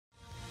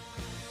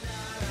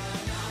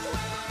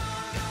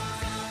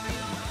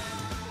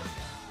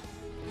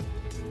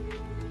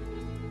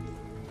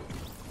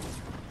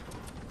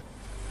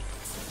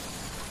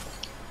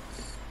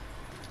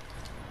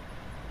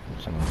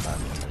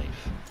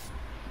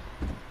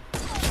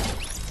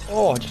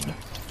Oh, just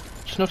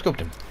no scoped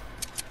him.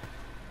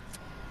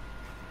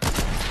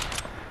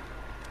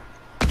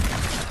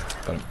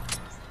 Got him.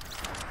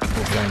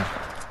 Oh, behind.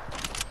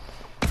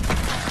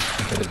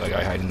 Okay, there's a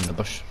guy hiding in the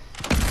bush.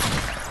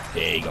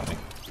 Yeah, he got me.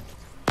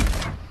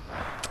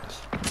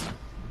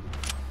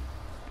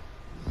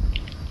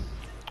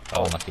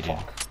 Oh, lucky dude.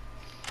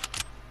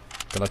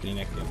 Good luck in your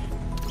next game.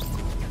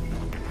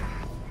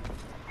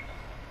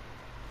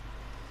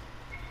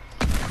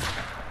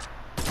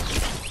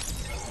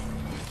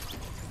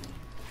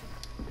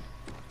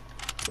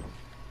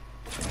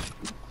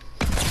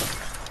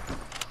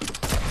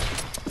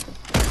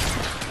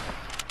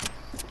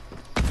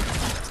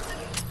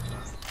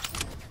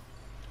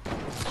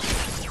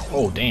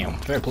 Oh damn,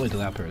 fair play to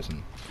that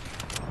person.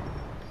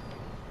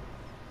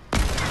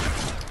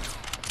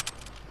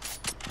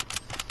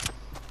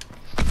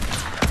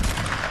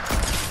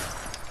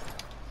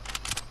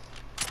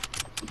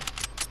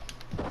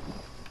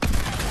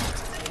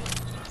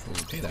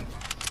 Okay then.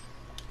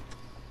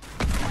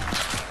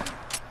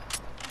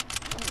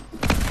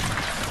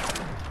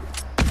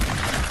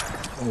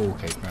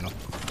 Okay, fair enough.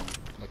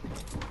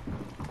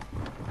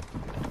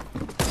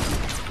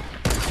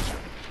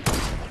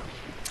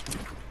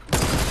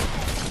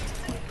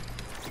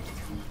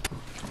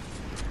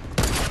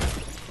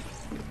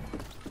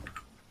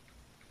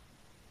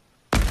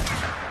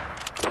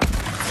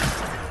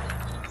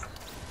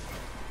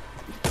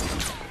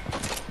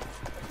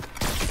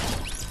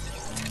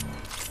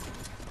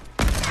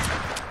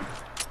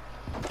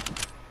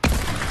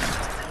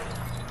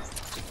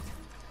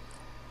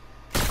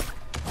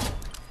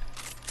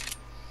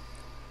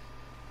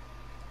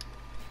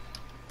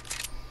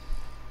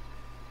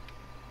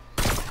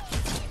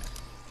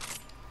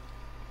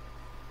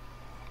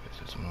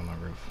 Someone on my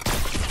roof.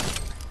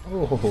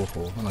 Oh, ho, ho,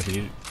 ho.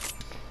 Unlucky.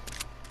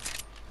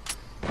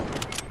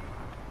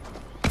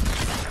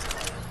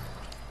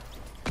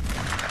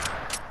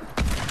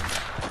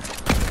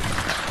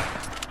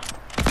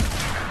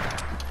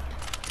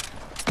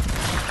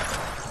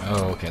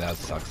 Oh, okay, that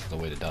sucks. The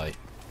way to die.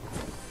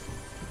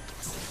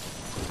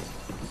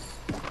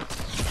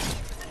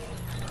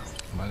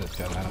 Why this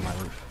guy land on my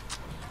roof?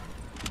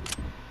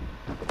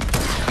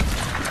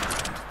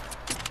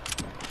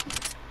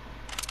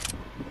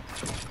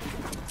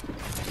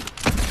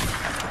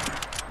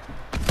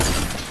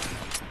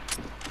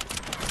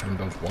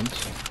 Both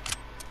once.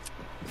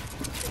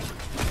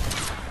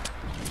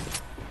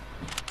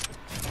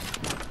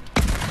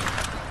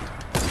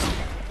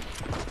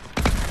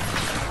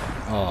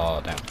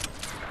 Oh damn.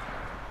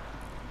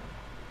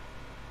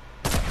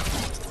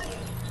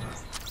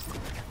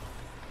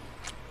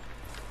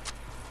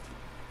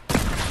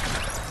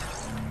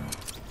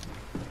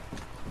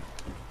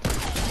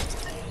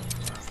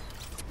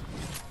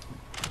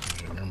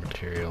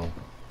 Material.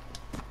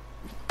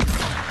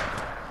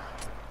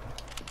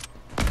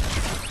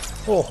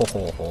 Oh ho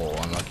ho ho,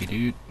 unlucky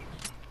dude.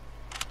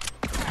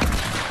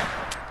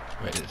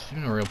 Wait, is he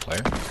even a real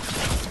player?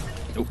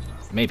 Nope,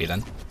 maybe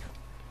then.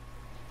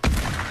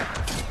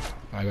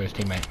 I got his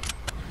teammate.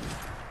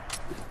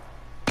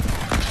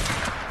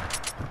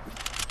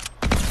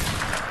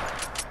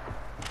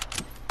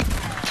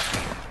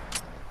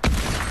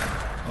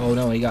 Oh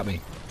no, he got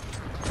me.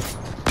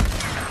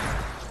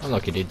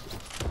 Unlucky dude.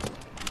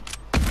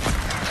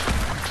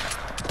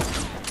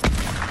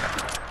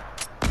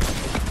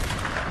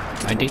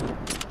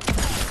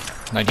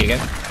 $90 again.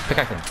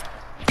 Pickaxe him.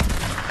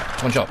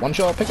 One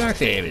shot, pickaxe.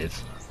 There it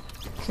is.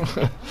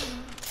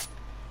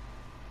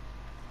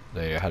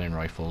 The hunting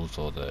rifles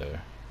or the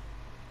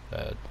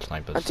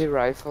snipers.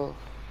 Anti-rifle.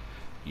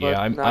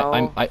 Yeah,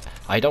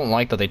 I don't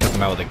like that they took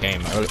him out of the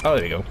game. Oh,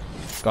 there we go.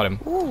 Got him.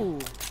 Ooh.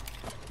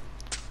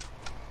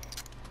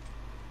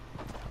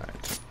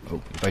 Alright.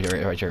 Oh,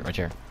 right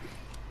here.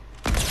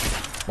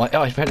 What?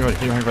 Oh, he's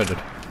headed.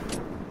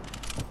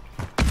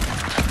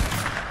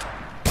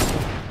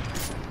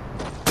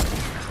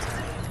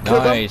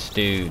 Nice,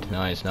 dude.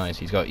 Nice.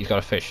 He's got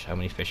a fish. How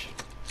many fish?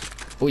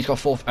 Oh, he's got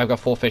 4. I've got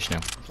 4 fish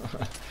now.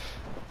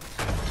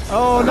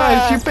 Oh,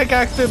 nice! You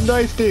pickaxed him.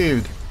 Nice,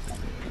 dude.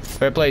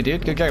 Fair play,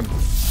 dude. Good game.